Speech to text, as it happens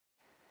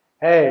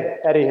Hey,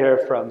 Eddie here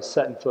from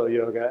Set and Flow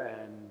Yoga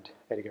and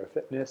Eddie Garrett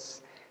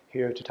Fitness,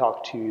 here to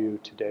talk to you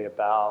today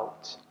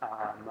about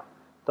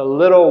the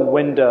little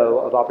window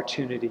of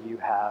opportunity you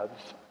have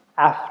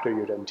after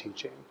you're done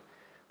teaching,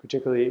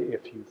 particularly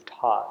if you've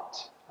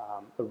taught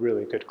a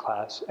really good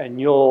class, and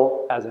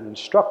you'll, as an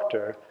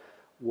instructor,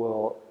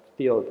 will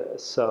feel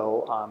this.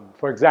 So,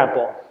 for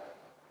example,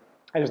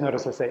 I just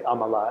noticed I say a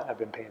lot. I've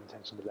been paying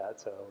attention to that,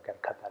 so I've got to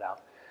cut that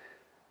out.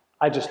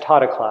 I just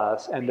taught a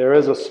class, and there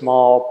is a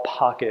small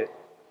pocket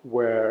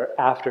where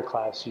after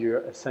class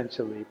you're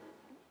essentially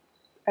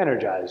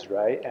energized,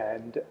 right?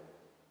 And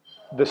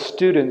the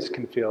students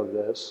can feel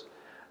this,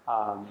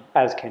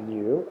 as can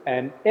you.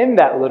 And in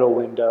that little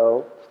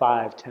window,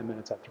 5-10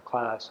 minutes after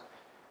class,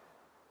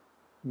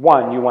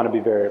 one, you want to be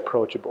very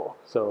approachable.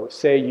 So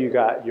say you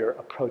got your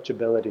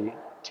approachability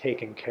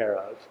taken care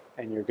of,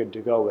 and you're good to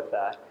go with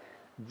that.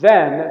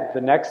 Then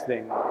the next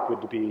thing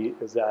would be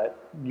is that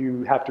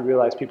you have to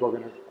realize people are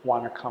going to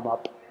want to come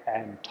up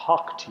and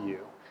talk to you.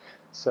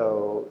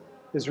 So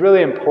it's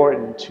really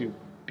important to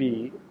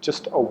be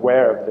just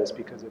aware of this,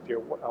 because if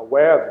you're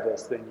aware of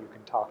this, then you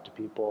can talk to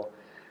people.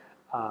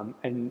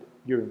 And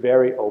you're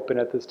very open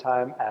at this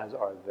time, as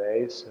are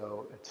they,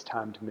 so it's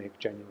time to make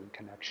genuine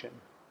connection.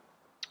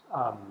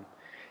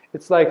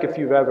 It's like if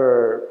you've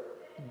ever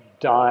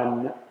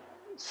done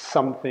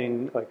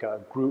something like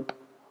a group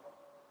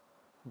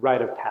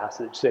rite of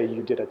passage, say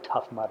you did a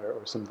Tough Mudder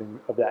or something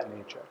of that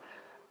nature.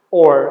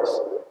 Or,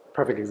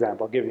 perfect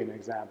example, I'll give you an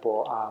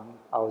example.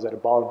 I was at a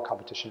ballroom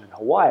competition in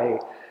Hawaii,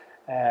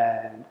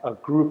 and a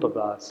group of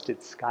us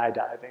did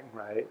skydiving,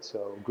 right?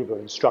 So a group of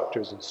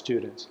instructors and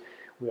students.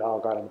 We all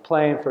got on the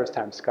plane, first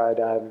time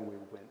skydiving, we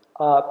went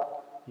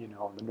up,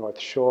 on the North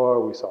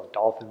Shore, we saw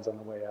dolphins on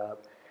the way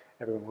up.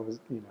 Everyone was,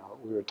 we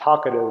were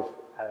talkative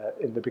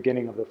in the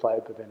beginning of the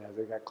flight, but then as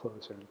it got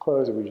closer and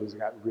closer, we just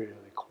got really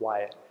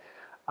quiet.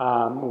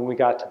 When we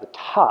got to the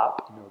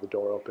top, the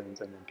door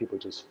opens and then people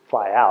just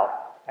fly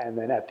out. And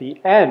then at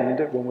the end,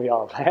 when we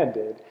all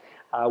landed,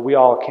 we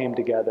all came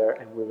together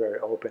and we were very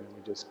open and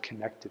we just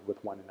connected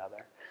with one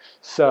another.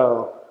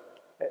 So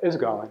it's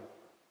going.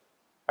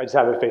 I just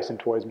have it facing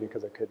towards me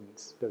because I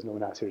couldn't, there's no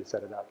one else here to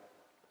set it up.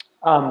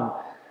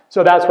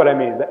 So that's what I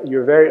mean. That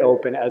you're very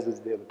open, as is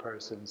the other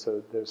person,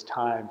 so there's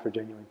time for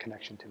genuine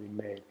connection to be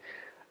made.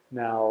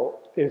 Now,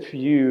 if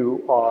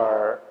you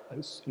are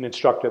an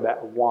instructor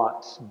that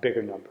wants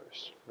bigger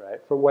numbers,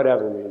 right, for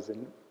whatever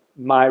reason,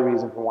 my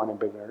reason for wanting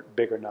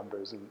bigger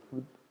numbers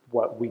and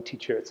what we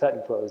teach here at Set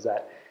and Flow is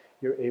that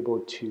you're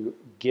able to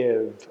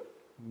give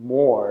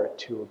more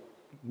to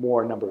a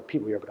more number of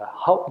people. You're able to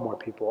help more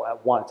people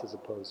at once as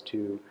opposed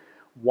to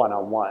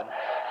one-on-one.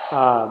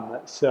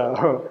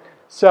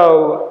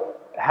 So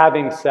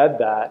having said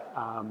that,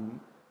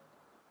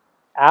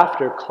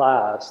 after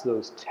class,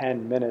 those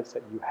 10 minutes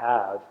that you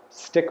have,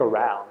 stick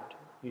around,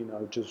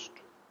 just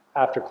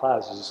after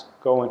class, just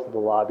go into the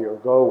lobby or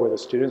go where the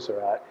students are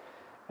at,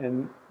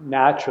 and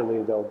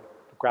naturally they'll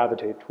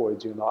gravitate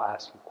towards you and they'll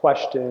ask you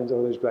questions,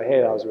 or they'll just be like,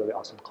 hey, that was a really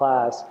awesome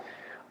class.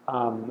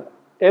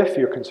 If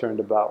you're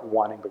concerned about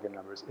wanting bigger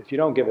numbers, if you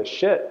don't give a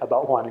shit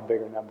about wanting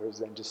bigger numbers,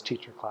 then just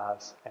teach your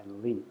class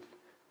and leave,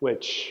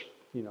 which,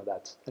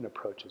 that's an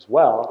approach as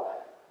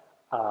well,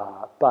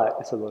 but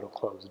it's a little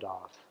closed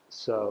off.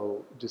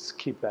 So just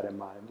keep that in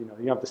mind. You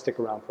don't have to stick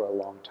around for a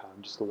long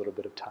time, just a little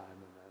bit of time,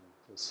 and then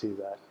you'll see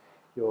that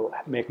you'll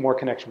make more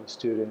connection with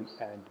student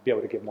and be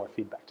able to give more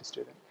feedback to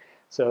student.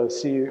 So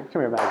see you,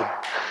 come here,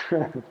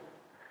 Maggie.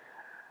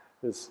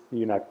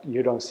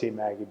 You don't see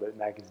Maggie, but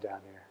Maggie's down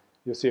here.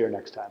 You'll see her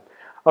next time.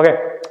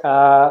 Okay,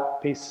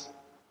 peace.